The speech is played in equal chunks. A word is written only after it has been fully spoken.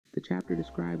The chapter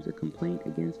describes a complaint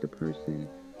against a person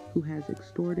who has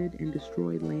extorted and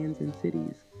destroyed lands and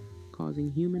cities, causing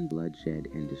human bloodshed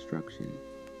and destruction.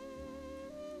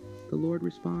 The Lord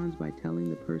responds by telling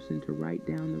the person to write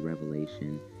down the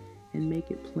revelation and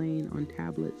make it plain on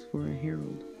tablets for a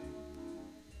herald.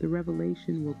 The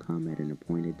revelation will come at an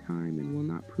appointed time and will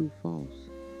not prove false.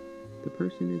 The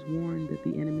person is warned that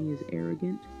the enemy is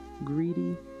arrogant,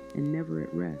 greedy, and never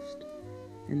at rest,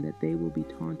 and that they will be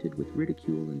taunted with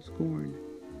ridicule and scorn.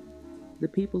 The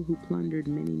people who plundered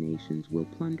many nations will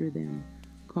plunder them,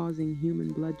 causing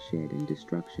human bloodshed and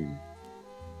destruction.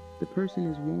 The person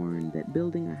is warned that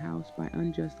building a house by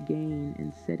unjust gain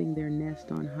and setting their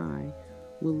nest on high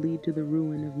will lead to the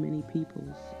ruin of many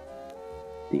peoples.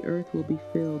 The earth will be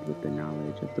filled with the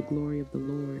knowledge of the glory of the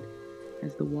Lord,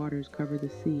 as the waters cover the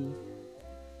sea.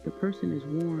 The person is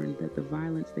warned that the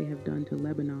violence they have done to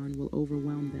Lebanon will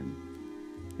overwhelm them,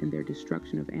 and their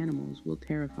destruction of animals will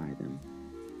terrify them.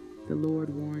 The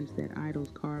Lord warns that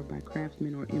idols carved by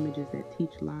craftsmen or images that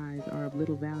teach lies are of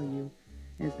little value,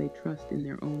 as they trust in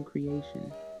their own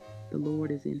creation. The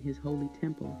Lord is in his holy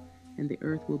temple, and the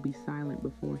earth will be silent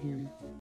before him.